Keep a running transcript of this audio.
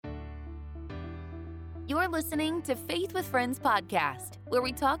You're listening to Faith with Friends podcast, where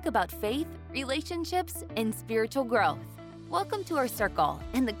we talk about faith, relationships, and spiritual growth. Welcome to our circle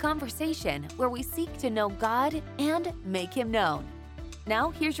and the conversation where we seek to know God and make Him known. Now,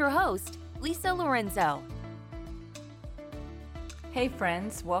 here's your host, Lisa Lorenzo. Hey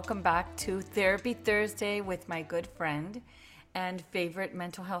friends, welcome back to Therapy Thursday with my good friend and favorite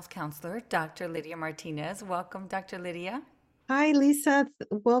mental health counselor, Dr. Lidia Martinez. Welcome, Dr. Lidia. Hi, Lisa.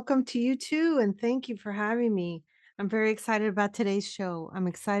 Welcome to you too, and thank you for having me. I'm very excited about today's show. I'm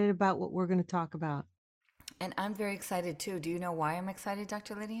excited about what we're going to talk about. And I'm very excited too. Do you know why I'm excited,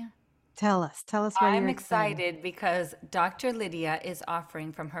 Dr. Lydia? Tell us why I'm you're excited because Dr. Lydia is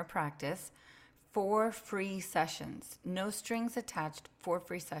offering from her practice 4 free sessions, no strings attached, 4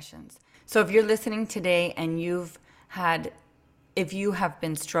 free sessions. So if you're listening today and if you have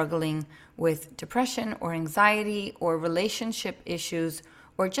been struggling with depression or anxiety or relationship issues,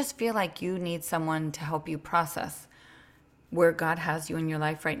 or just feel like you need someone to help you process where God has you in your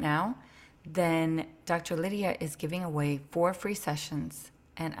life right now, then Dr. Lydia is giving away 4 free sessions,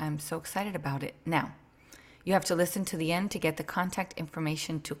 and I'm so excited about it. Now, you have to listen to the end to get the contact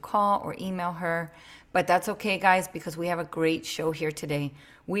information to call or email her, but that's okay, guys, because we have a great show here today.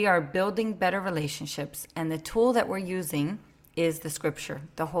 We are building better relationships, and the tool that we're using is the scripture,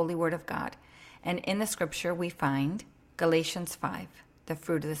 the Holy Word of God. And in the scripture, we find Galatians 5, the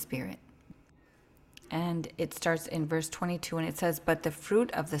fruit of the Spirit. And it starts in verse 22, and it says, "But the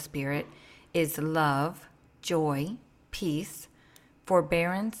fruit of the Spirit is love, joy, peace,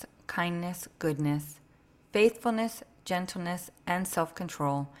 forbearance, kindness, goodness, faithfulness, gentleness, and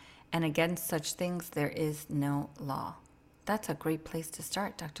self-control. And against such things there is no law." That's a great place to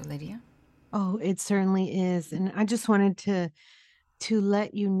start, Dr. Lydia. Oh, it certainly is. And I just wanted to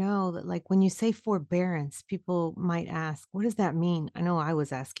let you know that, like, when you say forbearance, people might ask, what does that mean? I know I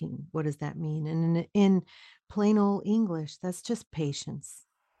was asking, what does that mean? And in plain old English, that's just patience.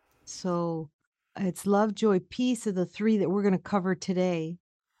 So it's love, joy, peace are the 3 that we're going to cover today.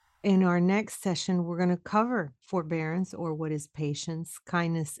 In our next session, we're going to cover forbearance, or what is patience,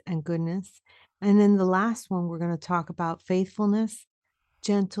 kindness, and goodness. And then the last one, we're going to talk about faithfulness,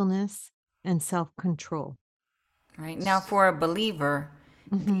 gentleness, and self-control. Right. Now, for a believer,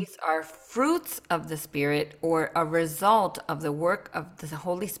 these are fruits of the Spirit, or a result of the work of the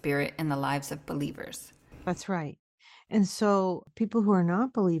Holy Spirit in the lives of believers. That's right. And so people who are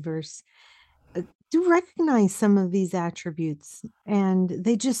not believers do recognize some of these attributes, and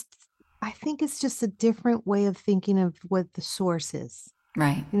I think it's just a different way of thinking of what the source is.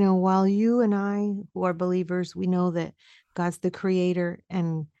 Right. You know, while you and I, who are believers, we know that God's the creator,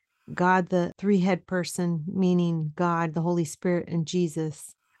 and God, the 3-head person, meaning God, the Holy Spirit, and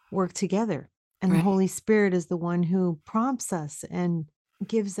Jesus, work together. And Right. the Holy Spirit is the one who prompts us and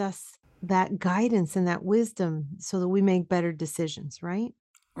gives us that guidance and that wisdom so that we make better decisions, right?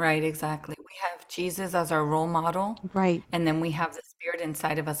 Right, exactly. We have Jesus as our role model, Right. and then we have the Spirit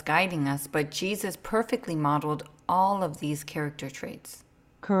inside of us guiding us, but Jesus perfectly modeled all of these character traits.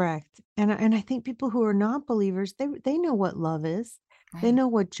 Correct. And I think people who are not believers, they know what love is. They Right. know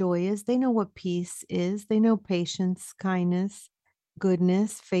what joy is. They know what peace is. They know patience, kindness,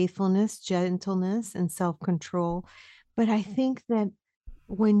 goodness, faithfulness, gentleness, and self-control. But I think that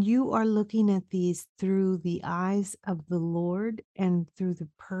when you are looking at these through the eyes of the Lord and through the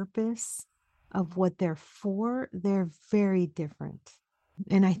purpose of what they're for, they're very different.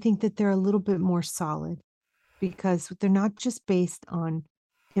 And I think that they're a little bit more solid, because they're not just based on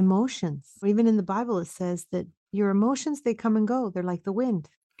emotions. Even in the Bible, it says that your emotions, they come and go. They're like the wind.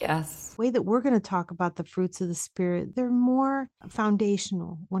 Yes. The way that we're going to talk about the fruits of the Spirit, they're more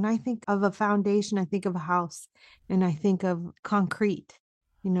foundational. When I think of a foundation, I think of a house, and I think of concrete.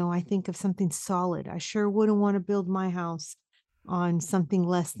 You know, I think of something solid. I sure wouldn't want to build my house on something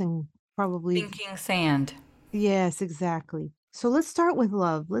less than probably. Thinking sand. Yes, exactly. So let's start with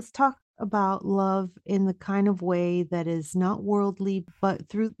love. Let's talk about love in the kind of way that is not worldly, but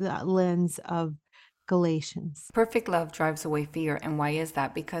through the lens of Galatians. Perfect love drives away fear. And why is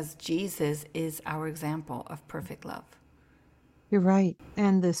that? Because Jesus is our example of perfect love. You're right.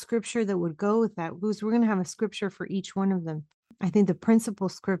 And the scripture that would go with that, because we're going to have a scripture for each one of them. I think the principal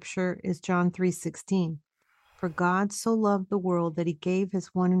scripture is John 3:16. For God so loved the world that he gave his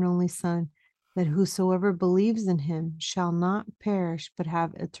one and only Son, that whosoever believes in him shall not perish, but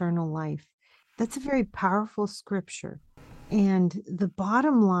have eternal life. That's a very powerful scripture. And the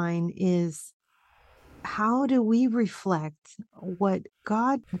bottom line is, how do we reflect what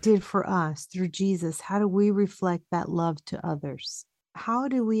God did for us through Jesus? How do we reflect that love to others? How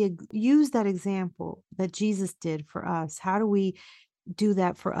do we use that example that Jesus did for us? How do we do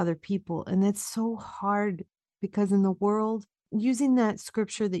that for other people. And that's so hard because in the world, using that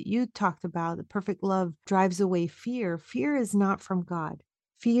scripture that you talked about, the perfect love drives away fear. Fear is not from God.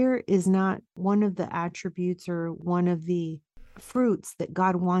 Fear is not one of the attributes or one of the fruits that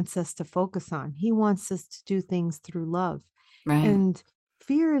God wants us to focus on. He wants us to do things through love. Right. And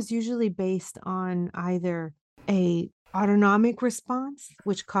fear is usually based on either a autonomic response,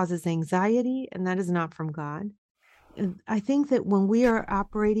 which causes anxiety, and that is not from God. And I think that when we are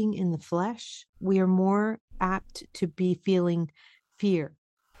operating in the flesh, we are more apt to be feeling fear.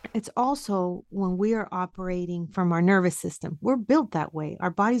 It's also when we are operating from our nervous system. We're built that way.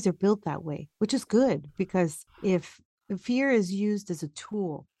 Our bodies are built that way, which is good because if fear is used as a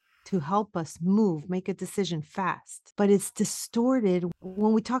tool to help us move, make a decision fast, but it's distorted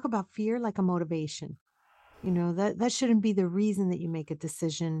when we talk about fear like a motivation. That shouldn't be the reason that you make a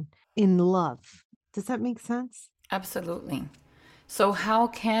decision in love. Does that make sense? Absolutely. So, how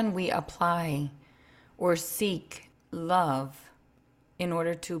can we apply or seek love in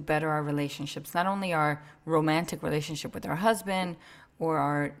order to better our relationships? Not only our romantic relationship with our husband or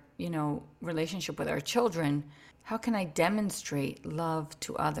our, relationship with our children. How can I demonstrate love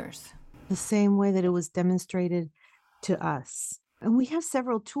to others? The same way that it was demonstrated to us. And we have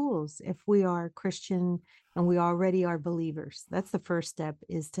several tools if we are Christian and we already are believers. That's the first step,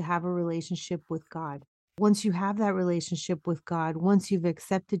 is to have a relationship with God. Once you have that relationship with God, once you've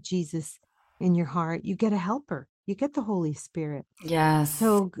accepted Jesus in your heart, you get a helper. You get the Holy Spirit. Yes.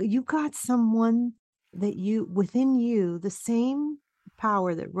 So you got someone that within you, the same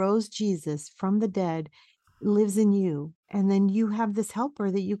power that rose Jesus from the dead lives in you. And then you have this helper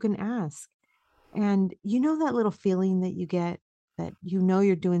that you can ask. And that little feeling that you get that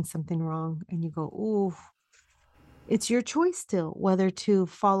you're doing something wrong and you go, "Ooh," it's your choice still whether to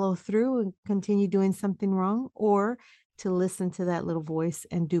follow through and continue doing something wrong or to listen to that little voice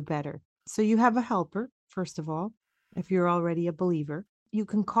and do better. So you have a helper, first of all, if you're already a believer. You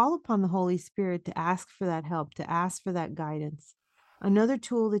can call upon the Holy Spirit to ask for that help, to ask for that guidance. Another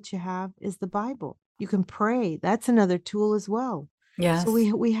tool that you have is the Bible. You can pray. That's another tool as well. Yes. So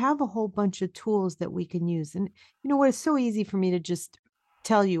we have a whole bunch of tools that we can use. And you know what? It's so easy for me to just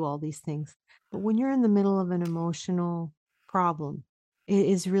tell you all these things. But when you're in the middle of an emotional problem, it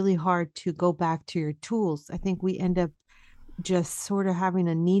is really hard to go back to your tools. I think we end up just sort of having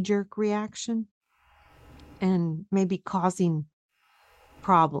a knee-jerk reaction and maybe causing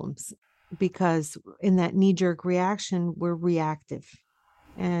problems because in that knee-jerk reaction, we're reactive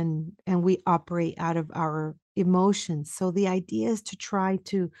and we operate out of our emotions. So the idea is to try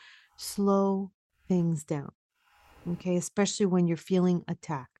to slow things down. Okay, especially when you're feeling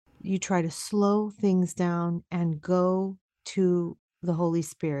attacked. You try to slow things down and go to the Holy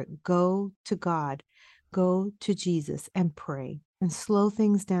Spirit, go to God, go to Jesus and pray and slow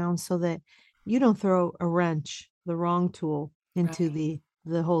things down so that you don't throw a wrench, the wrong tool into Right.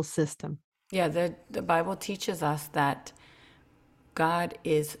 the whole system. Yeah, the Bible teaches us that God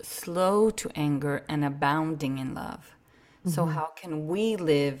is slow to anger and abounding in love. So, Mhm. how can we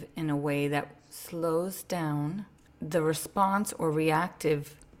live in a way that slows down the response or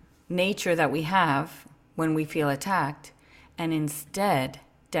reactive nature that we have when we feel attacked and instead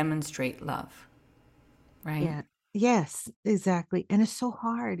demonstrate love? Right? Yeah. Yes, exactly. And it's so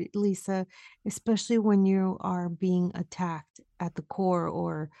hard, Lisa, especially when you are being attacked at the core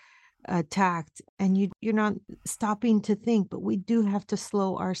or attacked and you're not stopping to think, but we do have to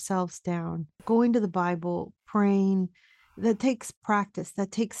slow ourselves down. Going to the Bible, praying, that takes practice,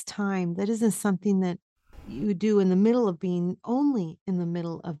 that takes time. That isn't something that you do in the middle of being only in the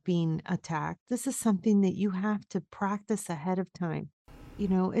middle of being attacked. This is something that you have to practice ahead of time.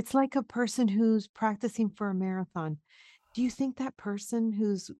 It's like a person who's practicing for a marathon. Do you think that person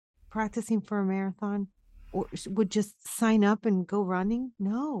who's practicing for a marathon would just sign up and go running?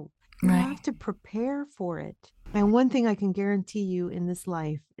 No, you Right. have to prepare for it. And one thing I can guarantee you in this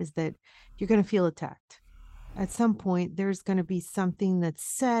life is that you're going to feel attacked. At some point, there's going to be something that's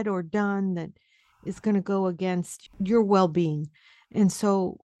said or done that is going to go against your well being. And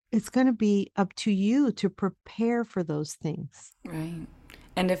so it's going to be up to you to prepare for those things. Right.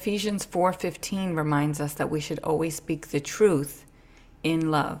 And Ephesians 4:15 reminds us that we should always speak the truth in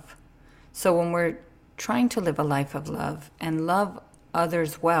love. So when we're trying to live a life of love and love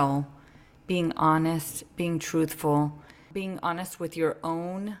others well, being honest, being truthful, being honest with your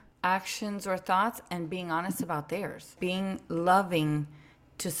own actions or thoughts and being honest about theirs. Being loving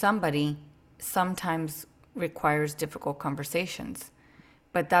to somebody sometimes requires difficult conversations.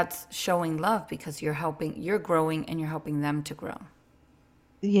 But that's showing love because you're growing and you're helping them to grow.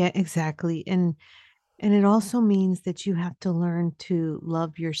 Yeah, exactly. And And it also means that you have to learn to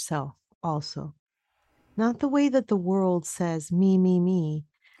love yourself also. Not the way that the world says me,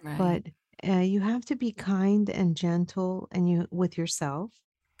 Right. but you have to be kind and gentle and you with yourself.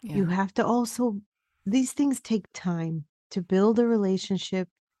 You Yeah. have to also these things take time to build a relationship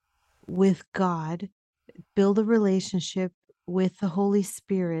with God, build a relationship with the Holy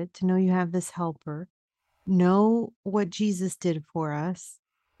Spirit to know you have this helper, know what Jesus did for us.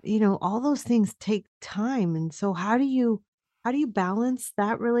 All those things take time. And so how do you balance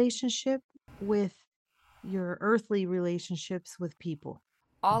that relationship with your earthly relationships with people?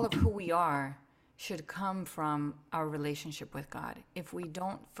 All of who we are should come from our relationship with God. If we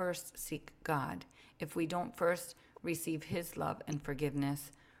don't first seek God, if we don't first receive His love and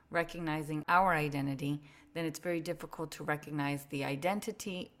forgiveness, recognizing our identity, then it's very difficult to recognize the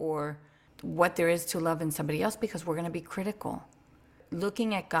identity or what there is to love in somebody else because we're going to be critical.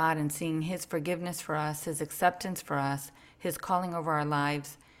 Looking at God and seeing His forgiveness for us, His acceptance for us, His calling over our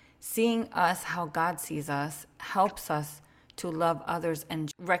lives, seeing us how God sees us helps us to love others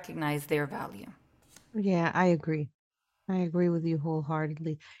and recognize their value. Yeah, I agree. I agree with you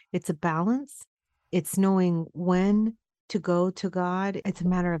wholeheartedly. It's a balance. It's knowing when to go to God. It's a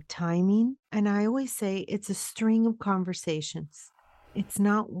matter of timing. And I always say it's a string of conversations. It's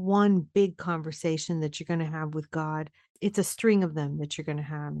not one big conversation that you're going to have with God. It's a string of them that you're going to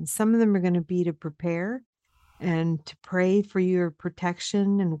have. And some of them are going to be to prepare and to pray for your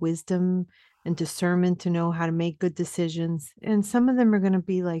protection and wisdom and discernment to know how to make good decisions. And some of them are going to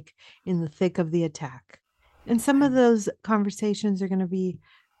be like in the thick of the attack. And some of those conversations are going to be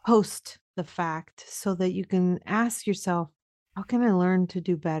post the fact so that you can ask yourself, how can I learn to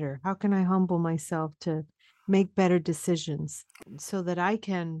do better? How can I humble myself to make better decisions so that I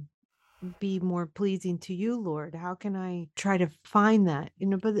can be more pleasing to you, Lord? How can I try to find that?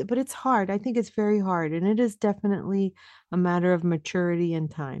 But it's hard. I think it's very hard, and it is definitely a matter of maturity and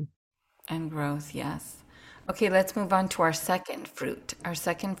time. And growth, yes. Okay, let's move on to our second fruit. Our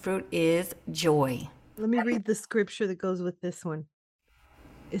second fruit is joy. Let me read the scripture that goes with this one.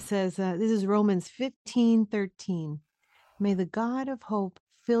 It says, this is Romans 15:13. May the God of hope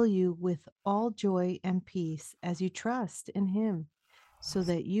fill you with all joy and peace as you trust in him, so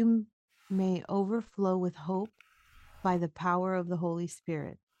that you may overflow with hope by the power of the Holy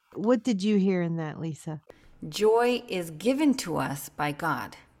Spirit. What did you hear in that, Lisa? Joy is given to us by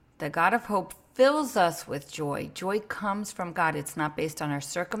God. The God of hope fills us with joy. Joy comes from God. It's not based on our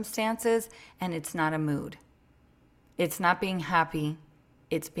circumstances and it's not a mood. It's not being happy.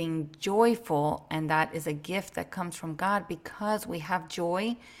 It's being joyful, and that is a gift that comes from God because we have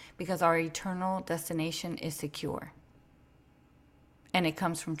joy because our eternal destination is secure. And it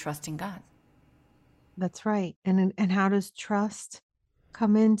comes from trusting God. That's right. And how does trust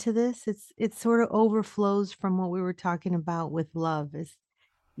come into this? It sort of overflows from what we were talking about with love is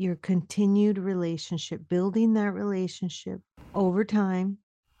your continued relationship, building that relationship over time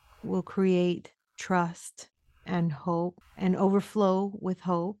will create trust and hope and overflow with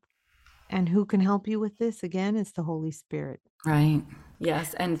hope. And who can help you with this? Again, it's the Holy Spirit. Right.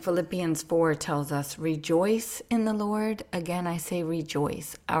 Yes. And Philippians 4 tells us, rejoice in the Lord. Again, I say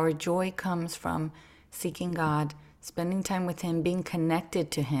rejoice. Our joy comes from seeking God, spending time with Him, being connected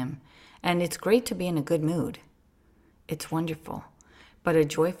to Him. And it's great to be in a good mood. It's wonderful. But a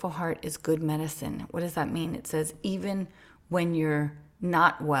joyful heart is good medicine. What does that mean? It says, even when you're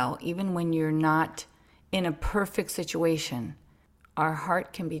not well, even when you're not in a perfect situation, our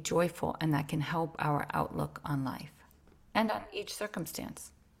heart can be joyful, and that can help our outlook on life and on each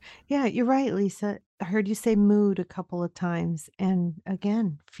circumstance. Yeah, you're right, Lisa. I heard you say mood a couple of times. And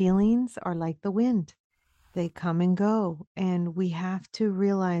again, feelings are like the wind. They come and go. And we have to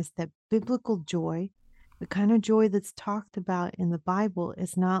realize that biblical joy, the kind of joy that's talked about in the Bible,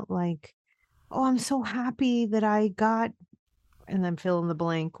 is not like, oh, I'm so happy that I got, and then fill in the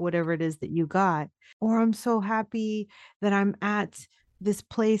blank, whatever it is that you got, or I'm so happy that I'm at this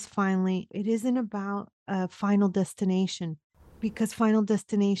place finally. It isn't about a final destination because final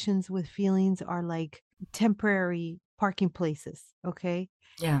destinations with feelings are like temporary parking places. Okay.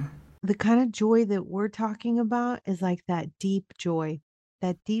 Yeah. The kind of joy that we're talking about is like that deep joy,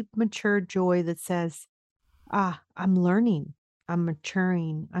 that deep, mature joy that says, I'm learning, I'm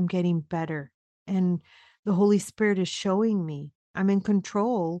maturing, I'm getting better. And the Holy Spirit is showing me I'm in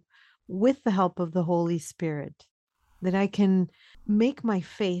control with the help of the Holy Spirit, that I can make my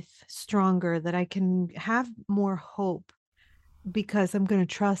faith stronger, that I can have more hope because I'm going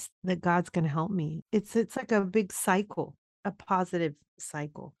to trust that God's going to help me. It's like a big cycle, a positive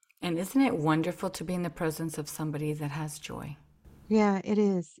cycle. And isn't it wonderful to be in the presence of somebody that has joy? Yeah, it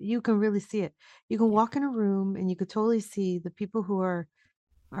is. You can really see it. You can walk in a room and you could totally see the people who are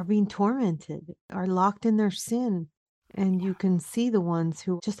being tormented, are locked in their sin, and you can see the ones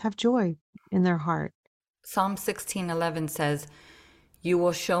who just have joy in their heart. Psalm 16:11 says, "You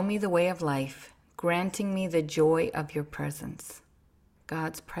will show me the way of life, granting me the joy of your presence."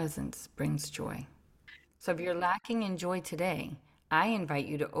 God's presence brings joy. So if you're lacking in joy today, I invite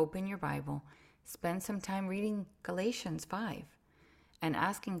you to open your Bible, spend some time reading Galatians 5 and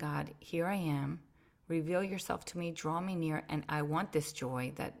asking God, here I am, reveal yourself to me, draw me near, and I want this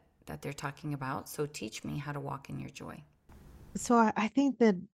joy that they're talking about. So teach me how to walk in your joy. So I think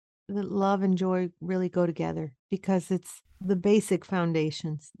that love and joy really go together because it's the basic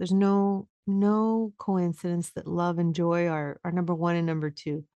foundations. There's no coincidence that love and joy are number one and number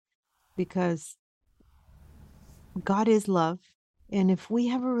two because God is love. And if we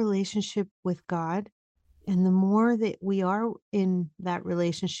have a relationship with God, and the more that we are in that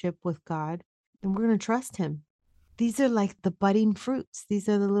relationship with God, then we're going to trust Him. These are like the budding fruits. These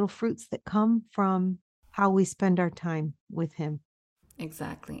are the little fruits that come from how we spend our time with Him.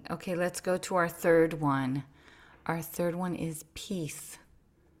 Exactly. Okay, let's go to our third one. Our third one is peace.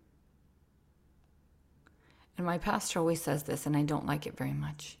 And my pastor always says this, and I don't like it very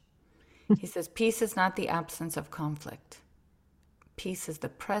much. He says, peace is not the absence of conflict. Peace is the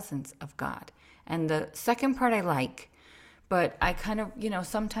presence of God. And the second part I like, but I kind of,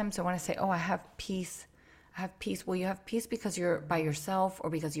 sometimes I want to say, oh, I have peace. I have peace. Well, you have peace because you're by yourself, or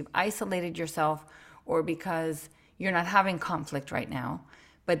because you've isolated yourself, or because you're not having conflict right now.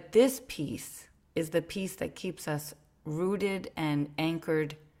 But this peace is the peace that keeps us rooted and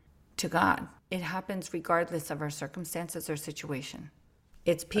anchored to God. It happens regardless of our circumstances or situation.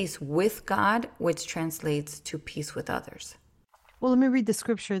 It's peace with God, which translates to peace with others. Well, let me read the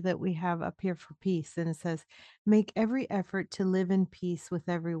scripture that we have up here for peace. And it says, make every effort to live in peace with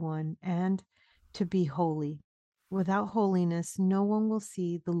everyone and to be holy. Without holiness, no one will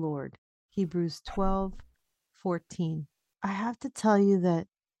see the Lord. Hebrews 12:14. I have to tell you that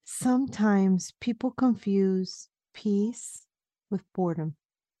sometimes people confuse peace with boredom.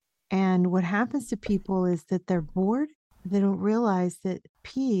 And what happens to people is that they're bored. They don't realize that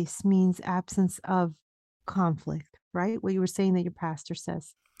peace means absence of conflict, right? What you were saying that your pastor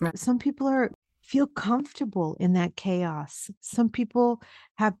says. Right. Some people feel comfortable in that chaos. Some people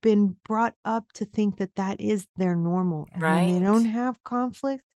have been brought up to think that that is their normal. And when they don't Right. have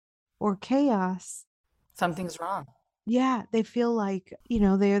conflict or chaos, Something's wrong. yeah, they feel like,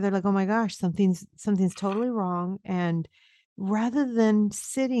 they're like, "Oh my gosh, something's totally wrong." And rather than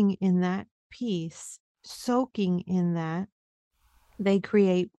sitting in that peace, soaking in that, they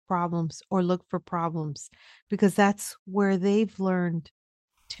create problems or look for problems because that's where they've learned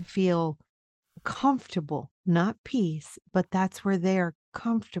to feel comfortable, not peace, but that's where they are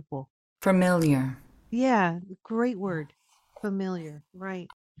comfortable. Familiar. Yeah, great word. Familiar, right.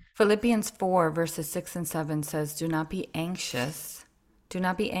 Philippians 4, verses 6 and 7 says, do not be anxious. Do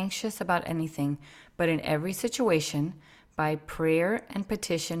not be anxious about anything, but in every situation, by prayer and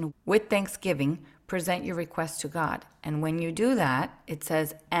petition with thanksgiving, present your requests to God. And when you do that, it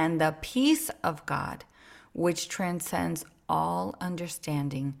says, and the peace of God, which transcends all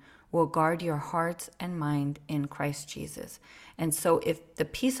understanding, will guard your hearts and mind in Christ Jesus. And so if the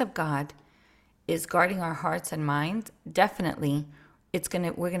peace of God is guarding our hearts and mind, definitely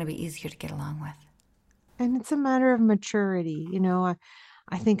we're gonna be easier to get along with. And it's a matter of maturity.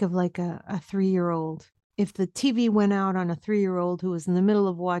 I think of like a 3-year-old. If the TV went out on a 3-year-old who was in the middle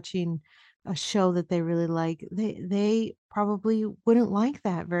of watching a show that they really like, they probably wouldn't like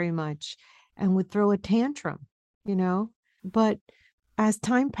that very much and would throw a tantrum, you know? But as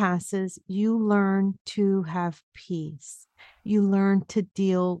time passes, you learn to have peace. You learn to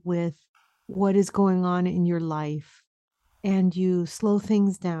deal with what is going on in your life and you slow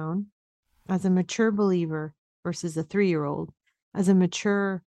things down as a mature believer versus a 3-year-old, as a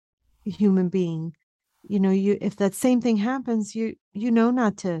mature human being, you if that same thing happens, you know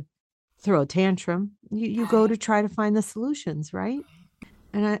not to throw a tantrum. You go to try to find the solutions, right?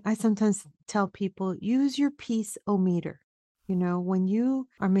 And I sometimes tell people, use your peace-o-meter. When you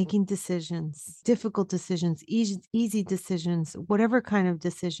are making decisions, difficult decisions, easy decisions, whatever kind of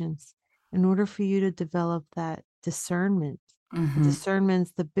decisions, in order for you to develop that discernment. And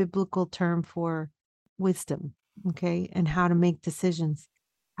discernment's the biblical term for wisdom, okay, and how to make decisions.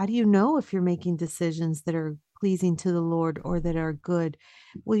 How do you know if you're making decisions that are pleasing to the Lord or that are good?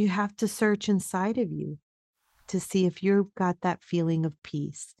 Well, you have to search inside of you to see if you've got that feeling of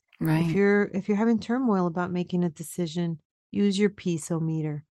peace. Right. If you're having turmoil about making a decision, use your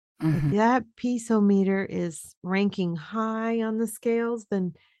peace-o-meter. If that peace-o-meter is ranking high on the scales,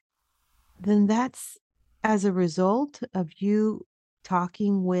 then that's as a result of you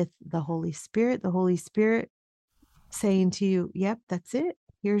talking with the Holy Spirit saying to you, "Yep, that's it.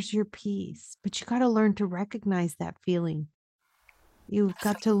 Here's your peace." But you gotta learn to recognize that feeling. You've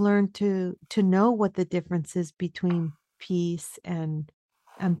got to learn to know what the difference is between peace and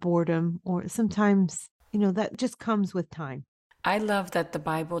boredom, or sometimes, that just comes with time. I love that the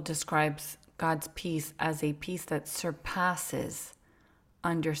Bible describes God's peace as a peace that surpasses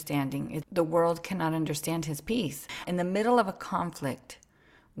understanding. The world cannot understand his peace. In the middle of a conflict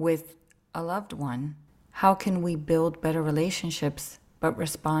with a loved one, how can we build better relationships but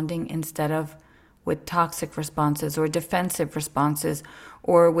responding instead of with toxic responses or defensive responses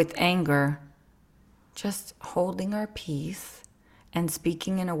or with anger? Just holding our peace and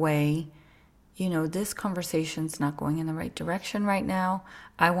speaking in a way, this conversation's not going in the right direction right now.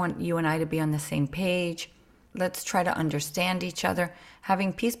 I want you and I to be on the same page. Let's try to understand each other.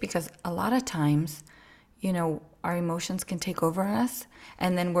 Having peace, because a lot of times, our emotions can take over us,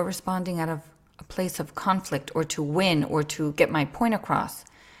 and then we're responding out of a place of conflict or to win or to get my point across,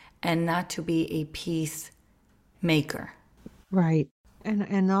 and not to be a peacemaker. Right.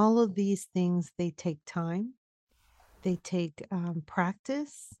 And all of these things, they take time. They take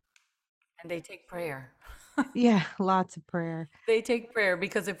practice. And they take prayer. Yeah, lots of prayer. They take prayer,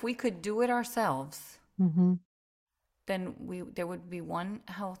 because if we could do it ourselves, Hmm. then there would be one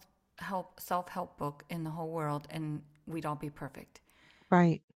self-help book in the whole world, and we'd all be perfect.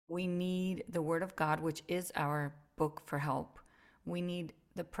 Right. We need the Word of God, which is our book for help. We need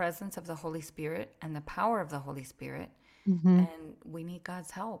the presence of the Holy Spirit and the power of the Holy Spirit, Hmm. and we need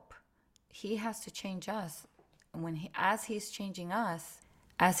God's help. He has to change us. And as he's changing us,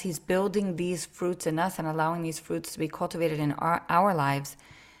 as he's building these fruits in us and allowing these fruits to be cultivated in our lives,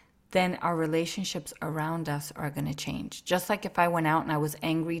 then our relationships around us are going to change. Just like if I went out and I was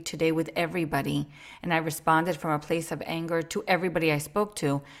angry today with everybody and I responded from a place of anger to everybody I spoke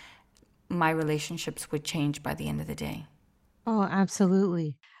to, my relationships would change by the end of the day. Oh,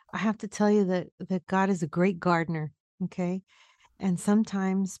 absolutely. I have to tell you that God is a great gardener. Okay. And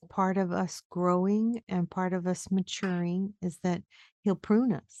sometimes part of us growing and part of us maturing is that he'll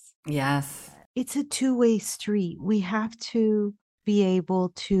prune us. Yes. It's a two-way street. We have to be able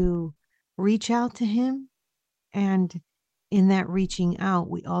to reach out to him. And in that reaching out,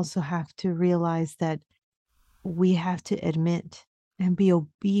 we also have to realize that we have to admit and be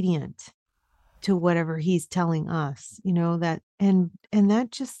obedient to whatever he's telling us, that and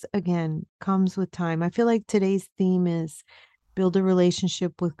that just again comes with time. I feel like today's theme is build a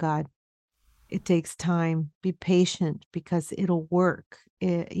relationship with God. It takes time. Be patient because it'll work.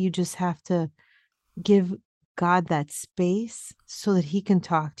 You just have to give God that space so that he can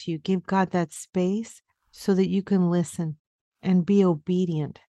talk to you. Give God that space so that you can listen and be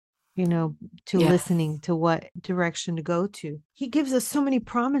obedient, to Yes. listening to what direction to go to. He gives us so many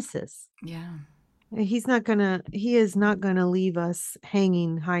promises. Yeah. He is not gonna leave us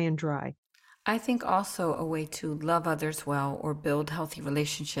hanging high and dry. I think also a way to love others well or build healthy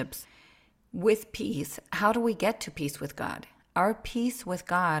relationships with peace. How do we get to peace with God? Our peace with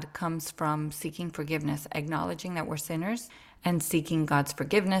God comes from seeking forgiveness, acknowledging that we're sinners, and seeking God's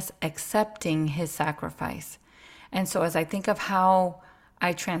forgiveness, accepting his sacrifice. And so, as I think of how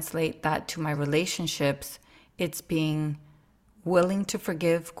I translate that to my relationships, it's being willing to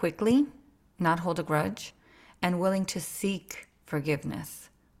forgive quickly, not hold a grudge, and willing to seek forgiveness.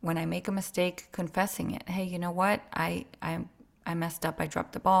 When I make a mistake, confessing it. Hey, you know what? I messed up. I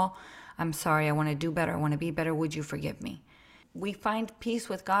dropped the ball. I'm sorry. I want to do better. I want to be better. Would you forgive me? We find peace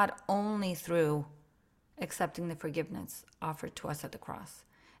with God only through accepting the forgiveness offered to us at the cross.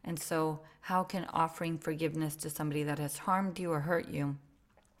 And so, how can offering forgiveness to somebody that has harmed you or hurt you,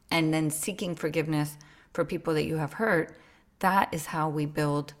 and then seeking forgiveness for people that you have hurt, that is how we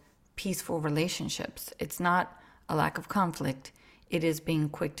build peaceful relationships. It's not a lack of conflict. It is being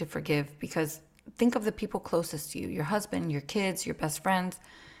quick to forgive, because think of the people closest to you, your husband, your kids, your best friends.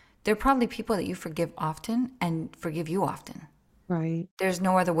 They're probably people that you forgive often and forgive you often. Right. There's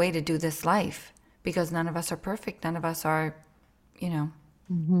no other way to do this life, because none of us are perfect. None of us are,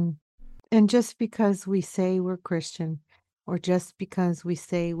 Mhm. And just because we say we're Christian, or just because we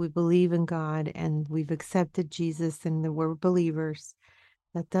say we believe in God and we've accepted Jesus and that we're believers,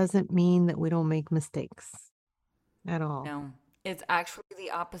 that doesn't mean that we don't make mistakes at all. no. It's actually the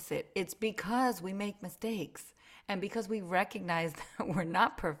opposite. It's because we make mistakes and because we recognize that we're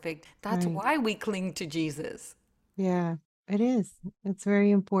not perfect. That's Right. why we cling to Jesus. Yeah, it is. It's very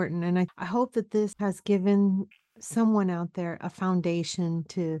important. And I hope that this has given someone out there a foundation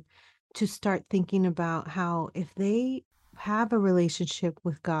to start thinking about how if they have a relationship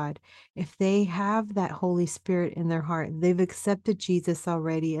with God, if they have that Holy Spirit in their heart, they've accepted Jesus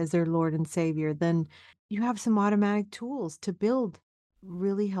already as their Lord and Savior, then you have some automatic tools to build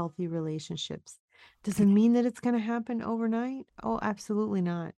really healthy relationships. Does it mean that it's going to happen overnight? Oh, absolutely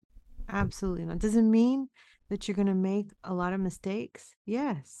not. Absolutely not. Does it mean that you're going to make a lot of mistakes?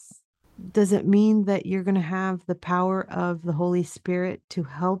 Yes. Does it mean that you're going to have the power of the Holy Spirit to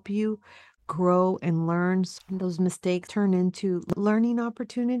help you grow and learn those mistakes turn into learning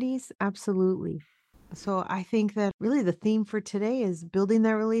opportunities? Absolutely. So I think that really the theme for today is building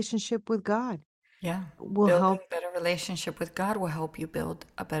that relationship with God Yeah. will Building help. a better relationship with God will help you build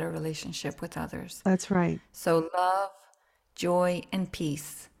a better relationship with others. That's right. So love, joy, and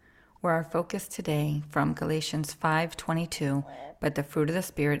peace were our focus today from Galatians 5:22. But the fruit of the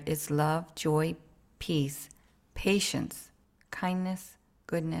Spirit is love, joy, peace, patience, kindness,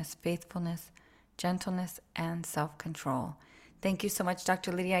 goodness, faithfulness, gentleness, and self-control. Thank you so much,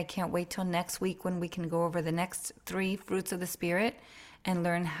 Dr. Lydia. I can't wait till next week when we can go over the next 3 fruits of the Spirit and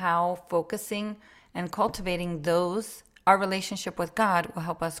learn how focusing and cultivating those, our relationship with God, will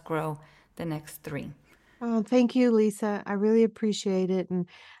help us grow the next 3. Oh, thank you, Lisa. I really appreciate it. And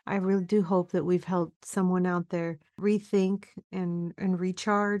I really do hope that we've helped someone out there rethink and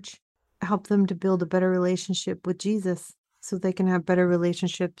recharge, help them to build a better relationship with Jesus so they can have better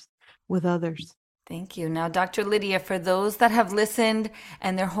relationships with others. Thank you. Now, Dr. Lydia, for those that have listened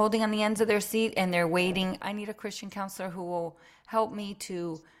and they're holding on the ends of their seat and they're waiting, I need a Christian counselor who will help me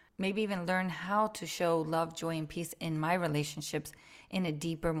to maybe even learn how to show love, joy, and peace in my relationships in a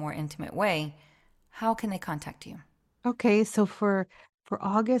deeper, more intimate way. How can they contact you? Okay, so for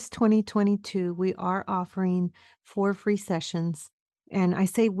August 2022, we are offering 4 free sessions. And I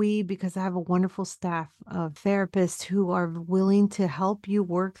say we because I have a wonderful staff of therapists who are willing to help you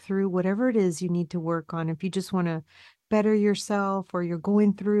work through whatever it is you need to work on. If you just want to better yourself, or you're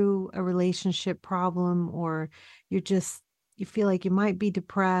going through a relationship problem, or you feel like you might be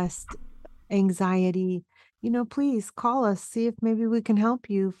depressed, anxiety, please call us, see if maybe we can help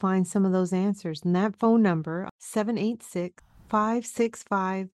you find some of those answers. And that phone number,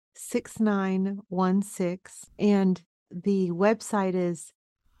 786-565-6916. And the website is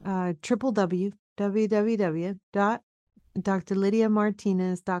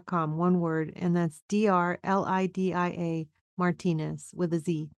www.drlydiamartinez.com, one word, and that's DRLIDIA Martinez with a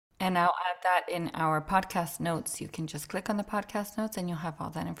Z. And I'll add that in our podcast notes. You can just click on the podcast notes and you'll have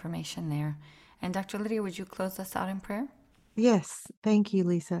all that information there. And Dr. Lydia, would you close us out in prayer? Yes, thank you,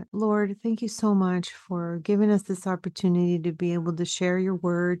 Lisa. Lord, thank you so much for giving us this opportunity to be able to share your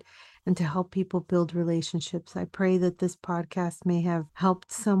word and to help people build relationships. I pray that this podcast may have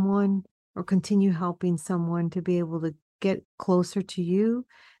helped someone or continue helping someone to be able to get closer to you,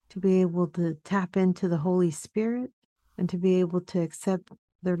 to be able to tap into the Holy Spirit, and to be able to accept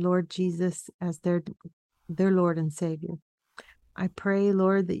their Lord Jesus as their Lord and Savior. I pray,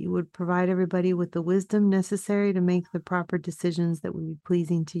 Lord, that you would provide everybody with the wisdom necessary to make the proper decisions that would be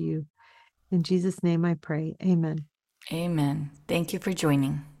pleasing to you. In Jesus' name I pray. Amen. Amen. Thank you for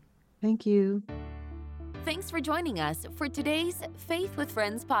joining. Thank you. Thanks for joining us for today's Faith with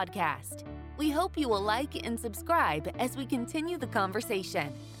Friends podcast. We hope you will like and subscribe as we continue the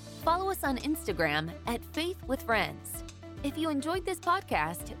conversation. Follow us on Instagram at Faith with Friends. If you enjoyed this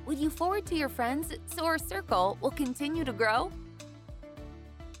podcast, would you forward to your friends so our circle will continue to grow?